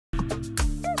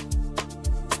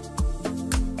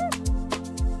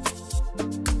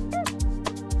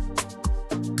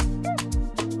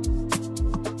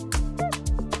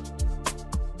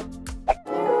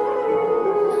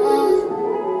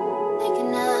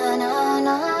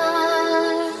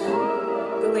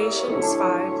Galatians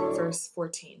 5 verse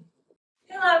 14.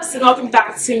 Hello, so welcome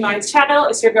back to my channel.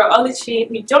 It's your girl Oluchi.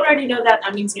 If you don't already know that,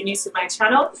 that means you're new to my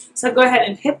channel. So go ahead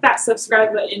and hit that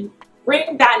subscribe button.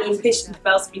 Ring that notification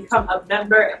bell to become a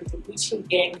member of the Oluchi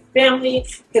Gang family,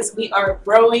 because we are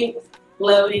growing,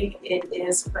 glowing. It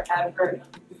is forever.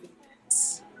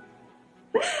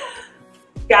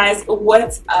 Guys,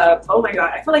 what's up? Oh my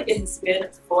god, I feel like it has been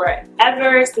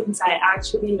forever since I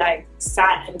actually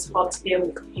sat and talked here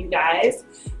with you guys.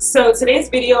 So today's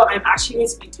video, I'm actually going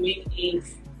to be doing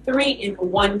a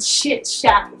 3-in-1 chit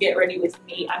chat get ready with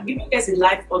me. I'm giving you guys a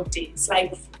life updates.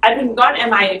 I've been gone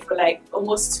MIA for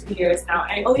almost 2 years now.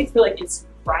 I only feel like it's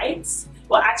right.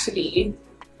 Well, actually,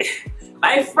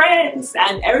 my friends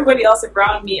and everybody else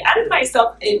around me, and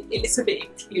myself a little bit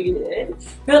included,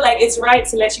 feel like it's right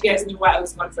to let you guys know why I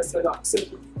was gone for so long. So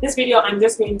this video, I'm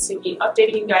just going to be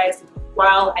updating you guys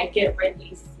while I get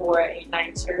ready for a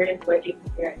Nigerian wedding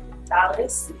here in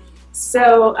Dallas.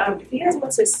 So if you guys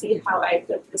want to see how I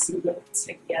put this look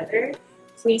together,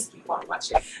 please keep on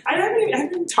watching. I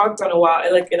haven't talked in a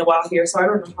while here, so I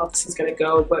don't know how this is gonna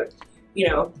go, but you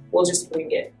know, we'll just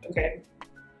wing it, okay?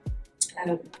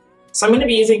 So I'm going to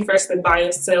be using first the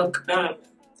BioSilk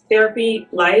Therapy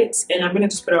Light, and I'm going to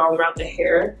just put it all around the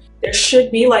hair. There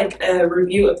should be a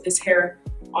review of this hair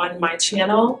on my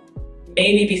channel,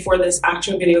 maybe before this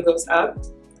actual video goes up.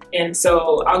 And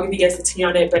so I'll give you guys the tea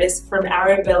on it, but it's from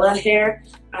Arabella Hair.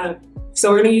 So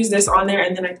we're going to use this on there,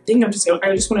 and then I think I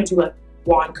just want to do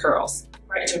wand curls.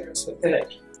 Right, generous with it.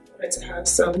 I want it to have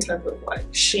some type of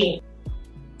sheen.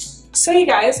 So you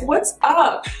guys, what's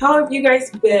up? How have you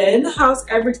guys been? How's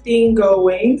everything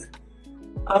going?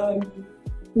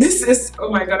 This is, oh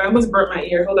my god, I almost burnt my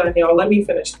ear. Hold on, y'all. Let me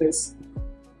finish this.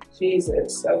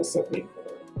 Jesus, that was so painful.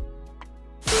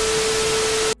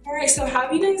 Alright, so how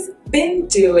have you guys been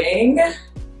doing?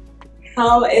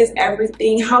 How is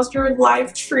everything? How's your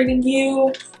life treating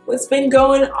you? What's been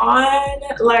going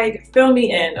on? Fill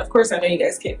me in. Of course, I know you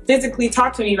guys can't physically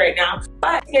talk to me right now,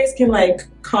 but you guys can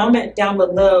comment down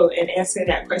below and answer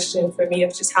that question for me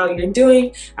of just how you're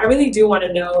doing. I really do want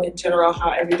to know in general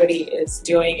how everybody is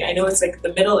doing. I know it's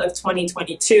the middle of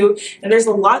 2022 and there's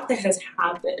a lot that has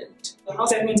happened.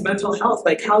 How's everyone's mental health?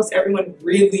 How's everyone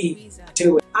really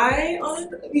doing? On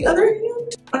the other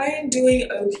hand, I am doing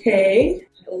okay.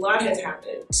 A lot has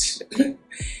happened.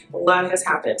 A lot has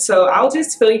happened. So I'll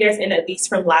just fill you guys in at least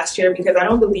from last year, because I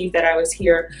don't believe that I was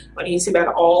here on YouTube at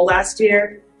all last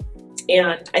year.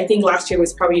 And I think last year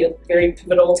was probably a very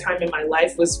pivotal time in my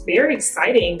life. It was very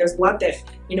exciting. There's a lot that,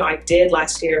 I did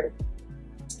last year.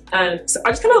 So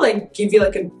I just kind of give you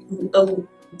a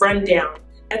rundown.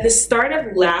 At the start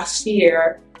of last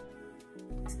year,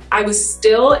 I was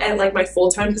still at my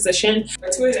full-time position.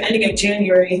 Towards the ending of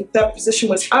January, that position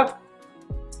was up.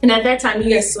 And at that time,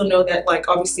 you guys still know that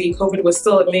obviously COVID was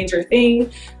still a major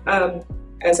thing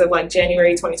as of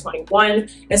January 2021.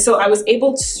 And so I was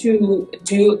able to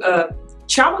do a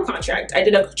travel contract. I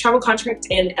did a travel contract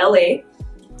in LA,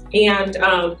 and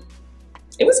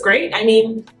it was great. I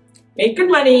mean, made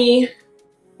good money,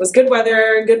 was good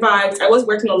weather, good vibes. I was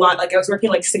working a lot. I was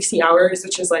working 60 hours,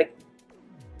 which is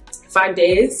 5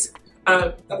 days.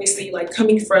 Obviously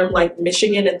coming from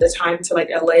Michigan at the time to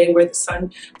LA where the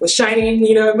sun was shining,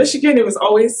 in Michigan it was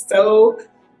always so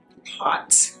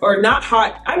hot, or not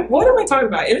hot. What am I talking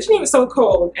about? Michigan was so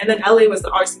cold, and then LA was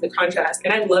obviously the contrast,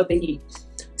 and I love the heat.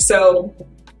 So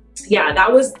yeah,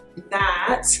 that was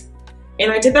that,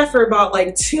 and I did that for about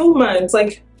 2 months,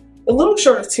 a little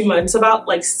short of 2 months, about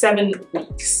 7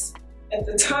 weeks. At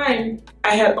the time,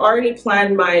 I had already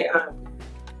planned my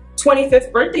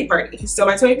 25th birthday party. So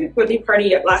my 25th birthday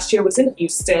party last year was in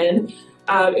Houston.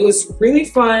 It was really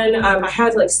fun. I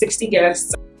had 60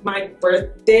 guests. My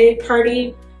birthday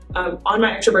party on my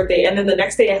actual birthday, and then the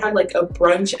next day I had a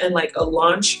brunch and a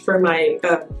launch for my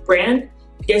brand.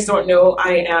 If you guys don't know,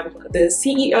 I am the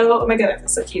CEO, oh my god,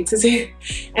 that's so cute to say,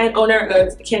 and owner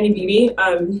of Candy Baby.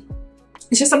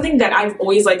 It's just something that I've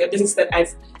always a business that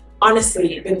I've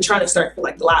honestly been trying to start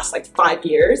for the last 5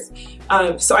 years.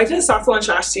 So I did a soft launch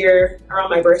last year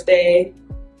around my birthday,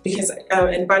 because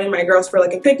I invited my girls for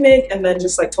a picnic, and then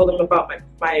just told them about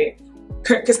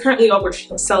because currently all we're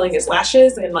selling is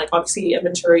lashes, and obviously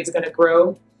inventory is going to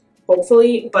grow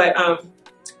hopefully, but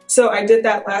so I did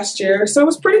that last year. So it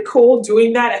was pretty cool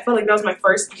doing that. I felt that was my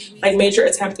first major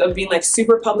attempt of being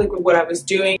super public with what I was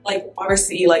doing.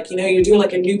 Obviously you're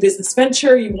doing a new business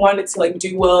venture, you want it to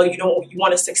do well, you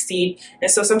want to succeed, and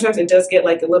so sometimes it does get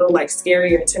a little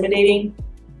scary or intimidating.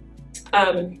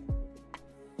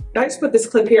 I just put this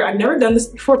clip here. I've never done this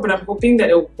before, but I'm hoping that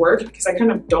it'll work, because I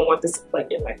kind of don't want this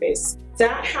in my face.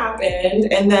 That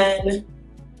happened, and then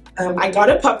I got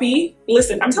a puppy.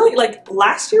 Listen, I'm telling you, like,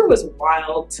 last year was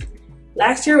wild.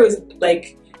 Last year was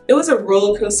like, it was a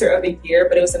roller coaster of a year,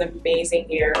 but it was an amazing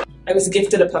year. I was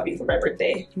gifted a puppy for my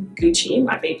birthday. Gucci,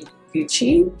 my baby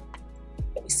Gucci.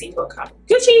 Let me see who'll come.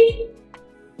 Gucci!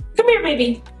 Come here,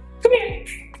 baby. Come here.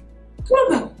 Come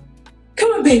on, Bo.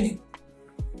 Come on, baby.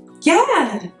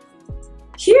 Yeah.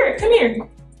 Here, come here.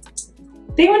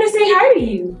 They want to say hi to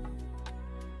you.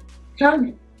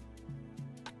 Come.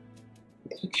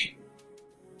 Okay.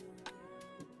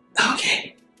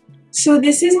 Okay. So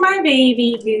this is my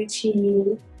baby,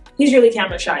 Gucci. He's really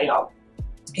camera shy, y'all.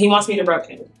 He wants me to rub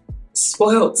him.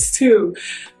 Spoiled too.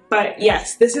 But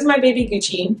yes, this is my baby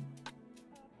Gucci.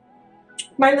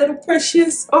 My little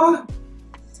precious. Oh,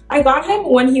 I got him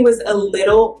when he was a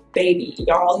little baby,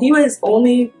 y'all. He was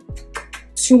only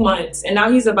 2 months, and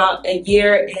now he's about a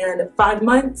year and 5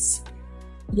 months.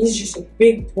 He's just a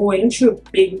big boy. Ain't you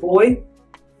a big boy?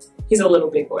 He's a little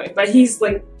big boy, but he's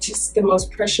like just the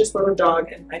most precious little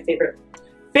dog and my favorite,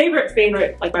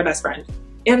 like my best friend.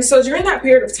 And so during that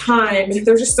period of time,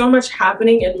 there was just so much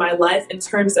happening in my life in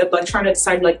terms of like trying to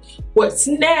decide like what's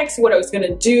next, what I was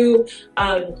gonna do.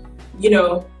 You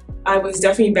know, I was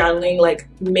definitely battling like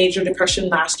major depression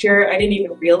last year. I didn't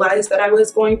even realize that I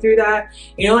was going through that.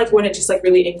 You know, like when it just like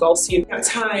really engulfs you. At that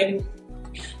time,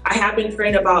 I had been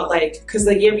praying about like, because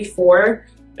the year before,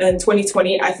 in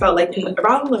 2020, I felt like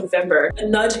around November, a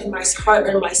nudge in my heart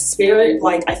and my spirit,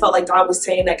 like I felt like God was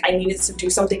saying like I needed to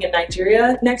do something in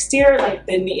Nigeria next year, like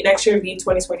the next year being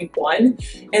 2021.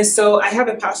 And so I have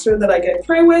a pastor that I could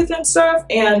pray with and stuff,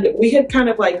 and we had kind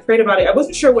of like prayed about it. I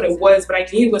wasn't sure what it was, but I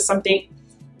knew it was something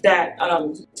that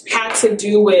had to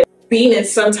do with being in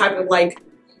some type of like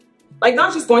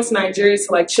not just going to Nigeria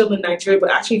to like chill in Nigeria,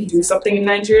 but actually do something in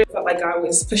Nigeria. I felt like God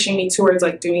was pushing me towards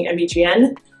like doing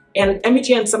MBGN. And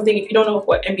MBGN is something, if you don't know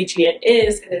what MBGN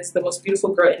is, it is the Most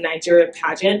Beautiful Girl in Nigeria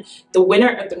pageant. The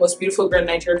winner of the Most Beautiful Girl in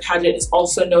Nigeria pageant is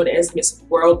also known as Miss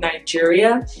World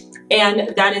Nigeria.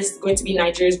 And that is going to be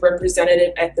Nigeria's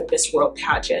representative at the Miss World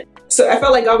pageant. So I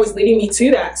felt like God was leading me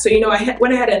to that. So, you know, I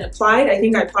went ahead and applied. I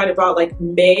think I applied about like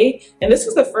May. And this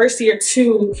was the first year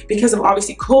too, because of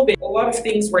obviously COVID. A lot of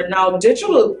things were now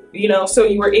digital, you know, so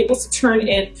you were able to turn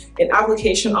in an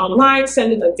application online,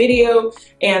 send in a video,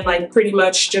 and like pretty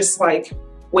much just like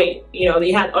wait. You know,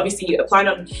 they had obviously you applied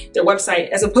on their website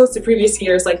as opposed to previous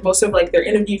years, like most of like their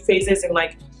interview phases and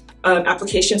like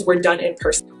applications were done in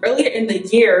person. Earlier in the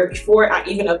year, before I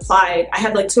even applied, I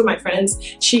had like 2 of my friends,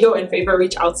 Chigo and Favor,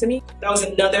 reach out to me. That was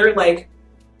another like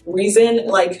reason,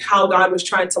 like how God was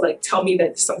trying to like tell me that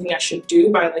it's something I should do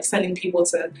by like sending people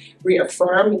to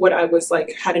reaffirm what I was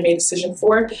like had made a decision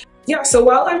for. Yeah, so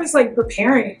while I was like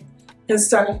preparing and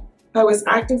stuff, I was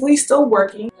actively still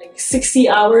working, like 60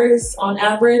 hours on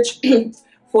average,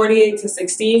 48 to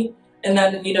 60, and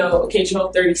then, you know,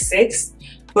 occasional 36.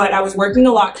 But I was working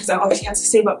a lot because I obviously had to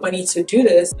save up money to do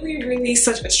this. Really, really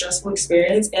such a stressful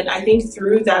experience. And I think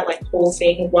through that like whole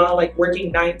thing, while like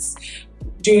working nights,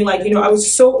 doing like, you know, I was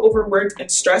so overworked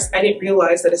and stressed, I didn't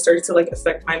realize that it started to like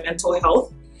affect my mental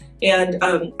health. And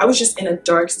I was just in a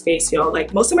dark space, y'all.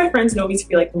 Like most of my friends know me to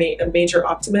be like a major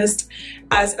optimist.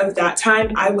 As of that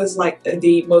time, I was like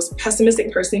the most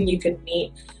pessimistic person you could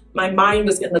meet. My mind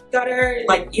was in the gutter.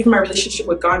 Like even my relationship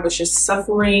with God was just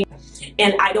suffering.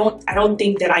 And I don't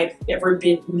think that I've ever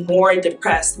been more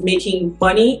depressed making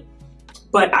money,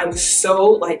 but I was so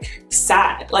like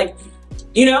sad. Like,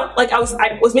 you know, like I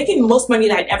was making the most money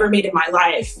that I'd ever made in my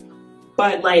life,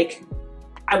 but like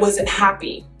I wasn't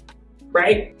happy,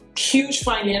 right? Huge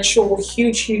financial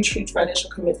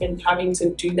commitment having to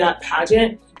do that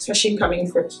pageant, especially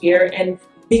coming from here. And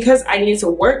because I needed to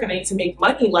work and I need to make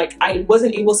money, like I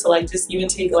wasn't able to like just even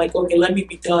take like, okay, let me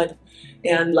be done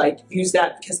and like use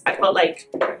that, because I felt like,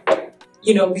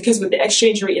 you know, because with the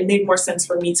exchange rate, it made more sense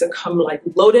for me to come like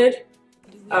loaded,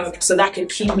 so that could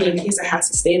keep me in case I had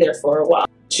to stay there for a while.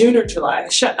 June or July,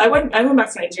 I went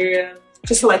back to Nigeria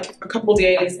just for like a couple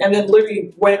days and then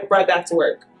literally went right back to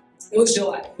work. It was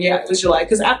July. Yeah, it was July.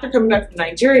 Because after coming back from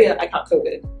Nigeria, I caught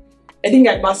COVID. I think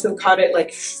I must have caught it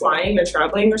like flying or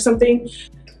traveling or something.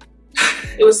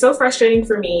 It was so frustrating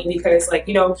for me because, like,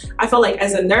 you know, I felt like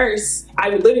as a nurse, I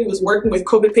literally was working with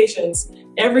COVID patients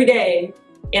every day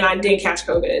and I didn't catch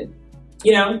COVID,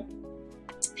 you know?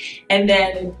 And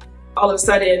then all of a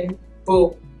sudden,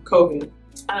 boom, COVID.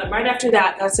 Right after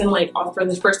that, that's in like for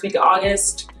the first week of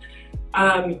August.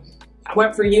 I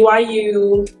went for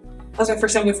UIU. That was my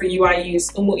first time going for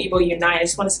UIU's Umu Igbo Unite. I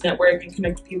just wanted to network and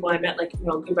connect with people. I met like, you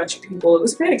know, a good bunch of people. It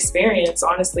was a great experience,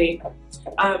 honestly.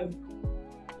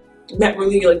 Met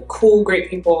really like cool, great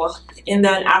people. And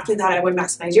then after that, I went back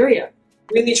to Nigeria.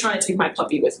 really trying to take my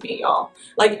puppy with me, y'all.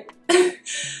 Like,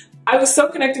 I was so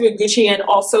connected with Gucci, and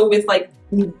also with like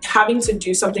having to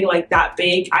do something like that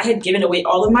big. I had given away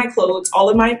all of my clothes, all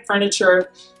of my furniture.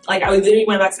 Like, I literally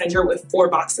went back to Nigeria with 4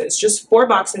 boxes, just 4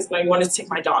 boxes, and I wanted to take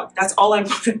my dog. That's all I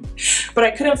wanted. But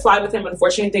I couldn't fly with him,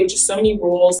 unfortunately. There were just so many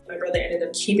rules. My brother ended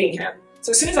up keeping him.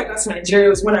 So as soon as I got to Nigeria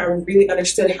was when I really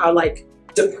understood how like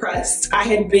depressed I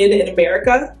had been in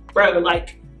America. Bro,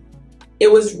 like,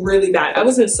 it was really bad. I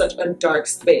was in such a dark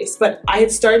space, but I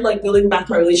had started like building back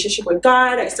my relationship with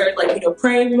God. I started like, you know,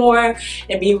 praying more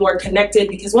and being more connected,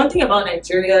 because one thing about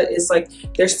Nigeria is like,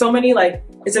 there's so many, like,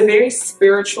 it's a very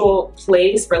spiritual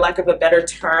place, for lack of a better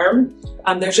term.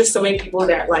 There's just so many people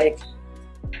that, like,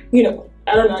 you know,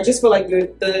 I don't know, I just feel like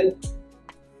the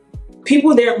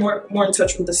people there are more in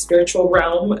touch with the spiritual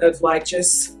realm of like,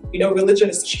 just, you know,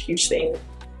 religion is such a huge thing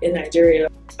in Nigeria.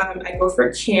 I go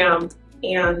for camp,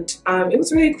 and it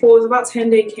was really cool. It was about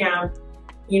 10-day camp,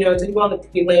 you know, did well on the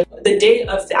prelim. The day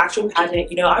of the actual pageant,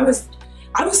 you know, I was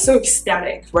so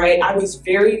ecstatic, right? I was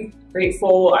very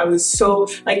grateful. I was so,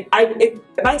 like,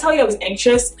 if I tell you I was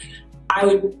anxious, I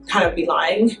would kind of be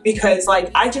lying, because like,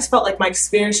 I just felt like my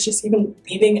experience just even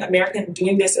leaving America and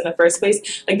doing this in the first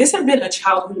place, like, this had been a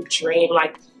childhood dream.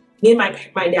 Like, me and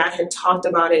my dad had talked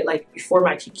about it like before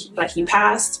he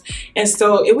passed. And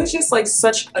so it was just like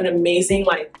such an amazing,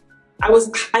 like, I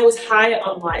was high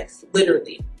on life,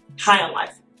 literally high on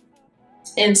life.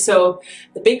 And so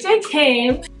the big day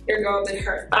came. Your girl did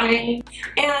her thing,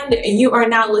 and you are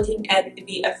now looking at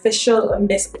the official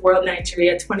Miss World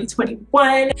Nigeria 2021.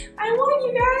 I won,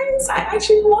 you guys. I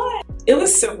actually won. It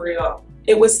was surreal.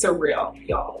 It was surreal,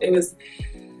 y'all. It was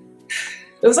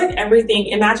like everything.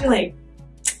 Imagine like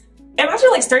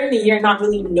starting the year not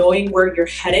really knowing where you're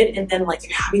headed, and then like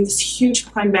you're having this huge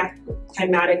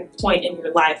climatic point in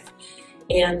your life,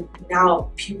 and now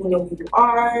people know who you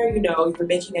are, you know, you're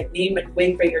making a name and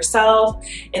way for yourself,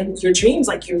 and your dreams,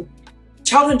 like your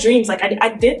childhood dreams, like I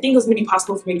didn't think it was gonna be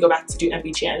possible for me to go back to do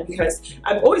MBGN, because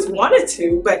I've always wanted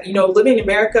to, but you know, living in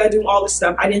America, doing all this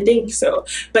stuff, I didn't think so.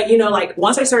 But you know, like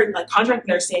once I started like contract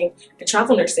nursing and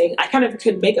travel nursing, I kind of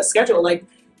could make a schedule, like,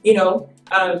 you know,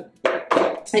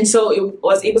 and so it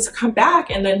was able to come back,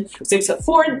 and then was able to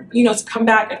afford, you know, to come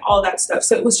back and all that stuff.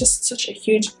 So it was just such a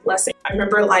huge blessing. I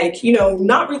remember, like, you know,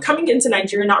 not really coming into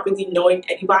Nigeria, not really knowing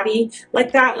anybody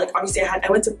like that. Like, obviously I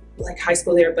went to like high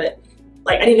school there, but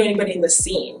like I didn't know anybody in the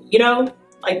scene, you know,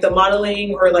 like the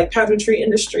modeling or like pageantry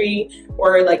industry,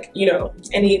 or like, you know,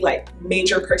 any like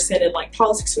major person in like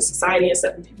politics or society and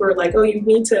stuff. And people were like, oh, you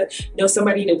need to know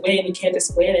somebody to win, you can't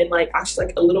just win. And like I was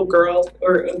like a little girl,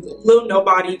 or a little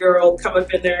nobody girl, come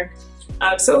up in there.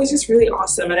 So it was just really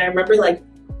awesome. And I remember like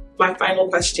my final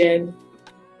question,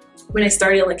 when I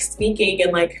started like speaking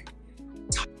and like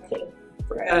talking,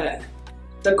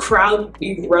 the crowd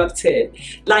erupted.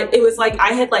 Like, it was like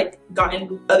I had like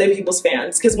gotten other people's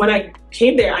fans, because when I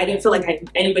came there, I didn't feel like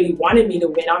anybody wanted me to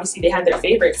win. Obviously they had their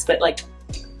favorites, but like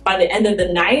by the end of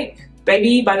the night,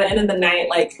 baby, by the end of the night,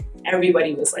 like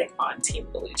everybody was like on Team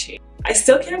Oluchi. I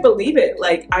still can't believe it.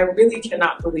 Like, I really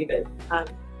cannot believe it. But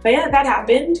yeah, that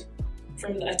happened.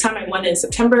 From the time I won in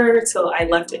September till I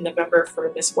left in November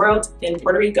for Miss World in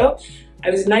Puerto Rico,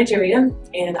 I was in Nigeria,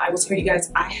 and I will tell you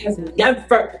guys, I have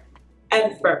never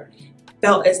ever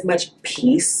felt as much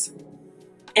peace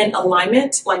and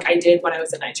alignment like I did when I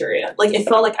was in Nigeria. Like, it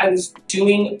felt like I was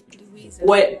doing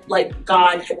what like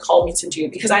God had called me to do,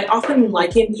 because I often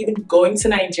liken even going to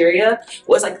Nigeria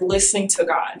was like listening to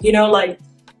God, you know. Like,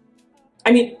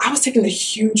 I mean, I was taking a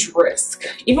huge risk.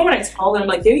 Even when I tell them,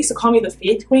 like, they used to call me the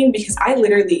faith queen, because I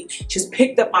literally just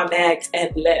picked up my bags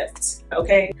and left,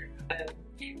 okay?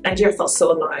 Nigeria felt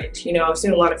so aligned, you know. I was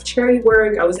doing a lot of charity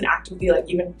work. I wasn't actively like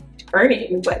even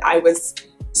earning, but I was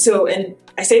so, and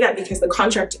I say that because the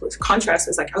contrast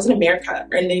was like I was in America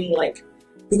earning like,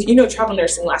 you know, travel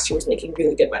nursing last year was making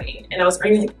really good money, and I was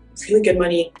earning like really good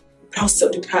money, but I was so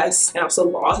depressed and I was so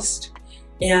lost.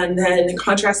 And then the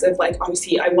contrast of like,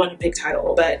 obviously I won a big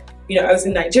title, but you know, I was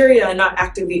in Nigeria and not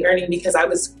actively earning because I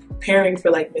was preparing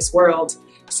for like Miss World,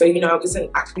 so you know, I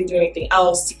wasn't actively doing anything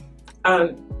else,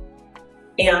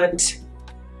 and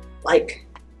like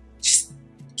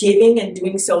giving and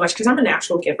doing so much, because I'm a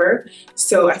natural giver.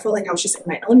 So I felt like I was just in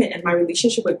my element, and my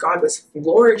relationship with God was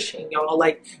flourishing, y'all.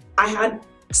 Like, I had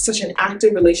such an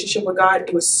active relationship with God.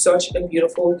 It was such a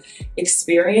beautiful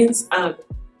experience. And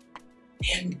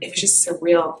it was just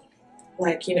surreal.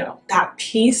 Like, you know, that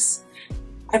peace,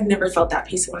 I've never felt that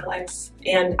peace in my life.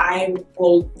 And I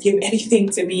will give anything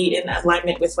to be in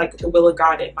alignment with like the will of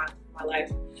God in my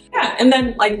life. Yeah, and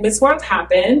then like Miss World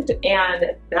happened,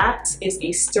 and that is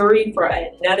a story for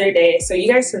another day. So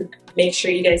you guys should make sure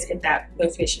you guys hit that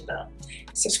notification bell.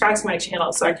 Subscribe to my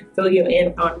channel so I can fill you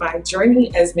in on my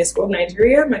journey as Miss World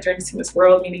Nigeria, my journey to Miss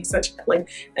World, meeting such like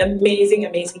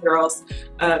amazing girls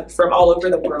from all over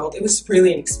the world. It was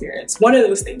really an experience. One of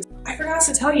those things I forgot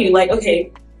to tell you, like,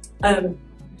 okay,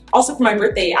 also for my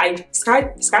birthday, I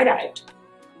skydived.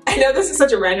 I know this is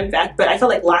such a random fact, but I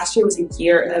felt like last year was a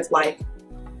year of like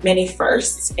many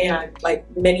firsts and like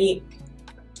many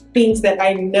things that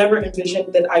I never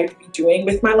envisioned that I would be doing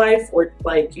with my life, or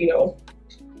like, you know,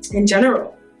 in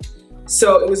general.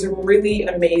 So it was a really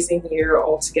amazing year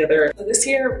altogether. So this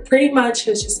year pretty much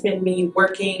has just been me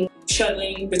working,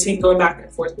 shuttling between, going back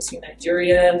and forth between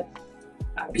Nigeria,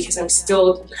 because I'm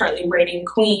still currently reigning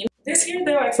queen. This year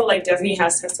though, I feel like definitely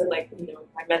has tested like, you know,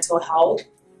 my mental health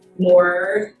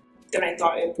more than I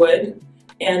thought it would.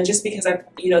 And just because I've,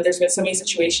 you know, there's been so many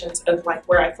situations of like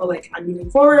where I feel like I'm moving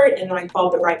forward and then I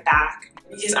fall right back,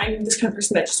 because I'm this kind of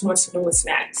person that just wants to know what's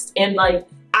next. And like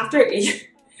after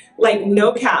like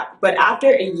no cap, but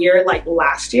after a year like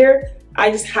last year,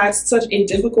 I just had such a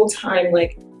difficult time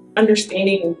like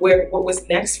understanding what was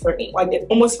next for me. Like it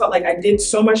almost felt like I did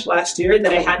so much last year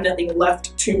that I had nothing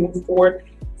left to move forward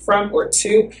from or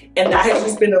to, and that has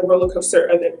just been a roller coaster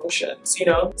of emotions, you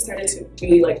know. I started to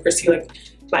really like pursue like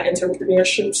my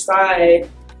entrepreneurship side,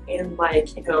 and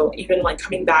like, you know, even like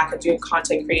coming back and doing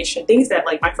content creation, things that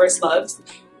like my first loves,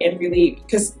 and really,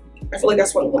 because I feel like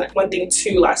that's one thing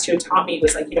too last year taught me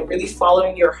was like, you know, really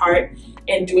following your heart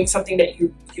and doing something that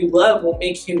you love will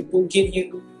give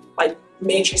you like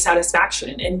major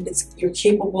satisfaction, and you're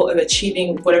capable of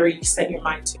achieving whatever you set your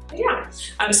mind to. But yeah,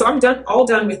 so I'm all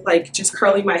done with like just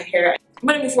curling my hair. I'm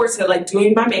gonna move forward to like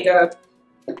doing my makeup.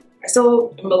 I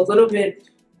still am a little bit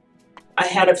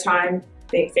ahead of time,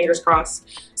 fingers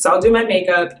crossed. So I'll do my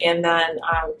makeup and then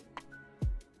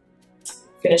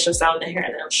finish up styling the hair,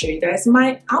 and then I'll show you guys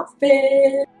my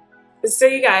outfit. So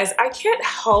you guys, I can't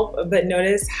help but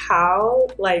notice how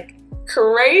like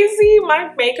crazy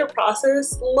my makeup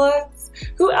process looks.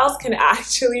 Who else can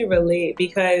actually relate?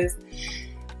 Because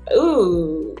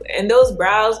ooh, and those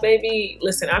brows, baby,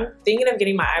 listen, I'm thinking of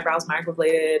getting my eyebrows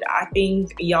microbladed. I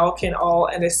think y'all can all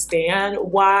understand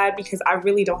why, because I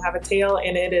really don't have a tail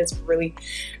and it is really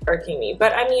irking me.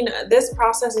 But I mean, this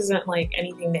process isn't like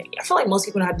anything that I feel like most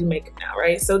people know how to do makeup now,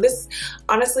 right? So this,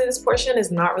 honestly, this portion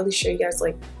is not really show you guys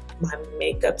like my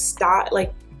makeup style,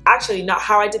 like actually not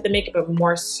how I did the makeup, but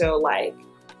more so like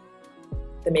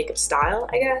the makeup style,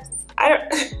 I guess.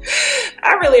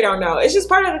 I really don't know. It's just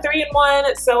part of the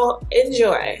 3-in-1, so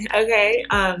enjoy, okay?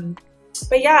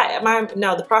 But yeah,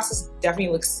 the process definitely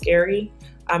looks scary.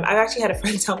 I've actually had a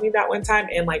friend tell me that one time,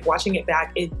 and like watching it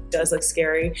back, it does look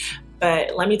scary.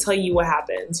 But let me tell you what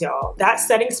happens, y'all. That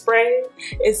setting spray,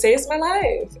 it saves my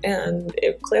life, and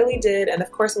it clearly did. And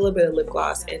of course, a little bit of lip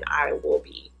gloss, and I will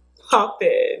be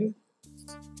popping.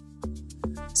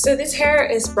 So this hair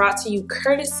is brought to you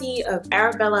courtesy of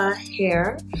Arabella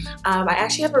Hair. I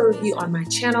actually have a review on my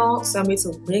channel, so I'm going to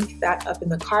link that up in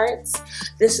the cards.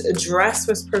 This dress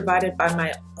was provided by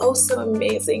my oh so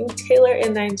amazing tailor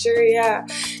in Nigeria.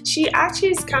 She actually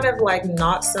is kind of like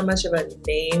not so much of a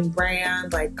name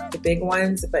brand like the big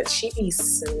ones, but she be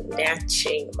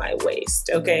snatching my waist,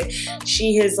 okay?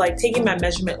 She has like taken my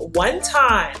measurement one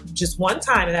time, just one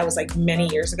time, and that was like many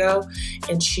years ago,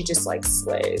 and she just like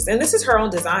slays. And this is her own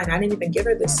design. I didn't even give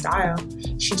her this style.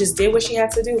 She just did what she had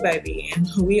to do, baby, and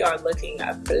we are looking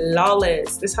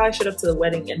flawless. This is how I showed up to the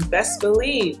wedding, and best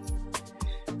believe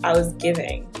I was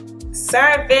giving,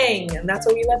 serving, and that's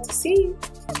what we love to see.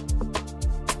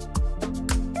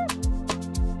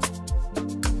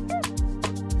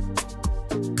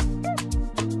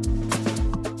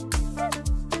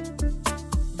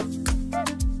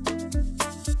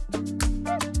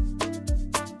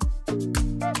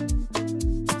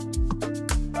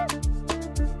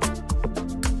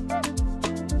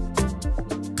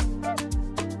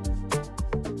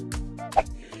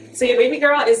 So your baby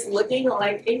girl is looking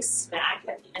like a snack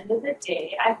at the end of the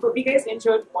day. I hope you guys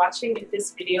enjoyed watching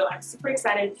this video. I'm super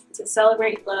excited to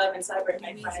celebrate love and celebrate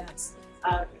my friends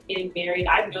getting married.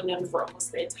 I've known them for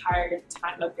almost the entire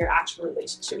time of their actual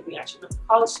relationship. We actually went to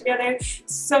college together.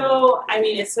 So, I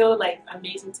mean, it's so like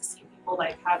amazing to see people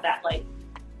like have that like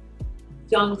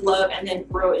young love and then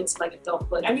grow into like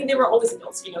adulthood. I mean, they were always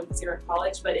adults, you know, because they were in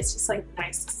college, but it's just like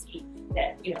nice to see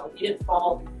that, you know, we didn't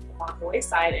fall on the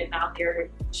wayside, and now they're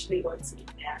actually going to be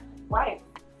man and wife.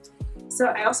 So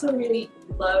I also really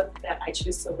love that I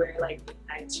choose to wear like the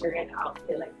Nigerian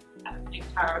outfit, like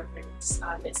empowerment.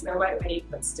 It's no white wedding,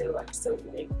 but still I'm still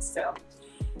doing. So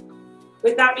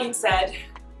with that being said,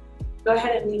 Go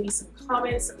ahead and leave me some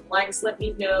comments, some likes. Let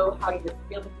me know how you're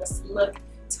feeling this look.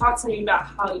 Talk to me about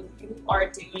how you are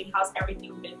doing. How's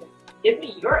everything been? Give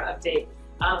me your update.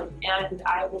 And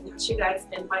I will catch you guys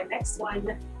in my next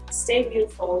one. Stay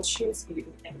beautiful, choose you,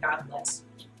 and God bless.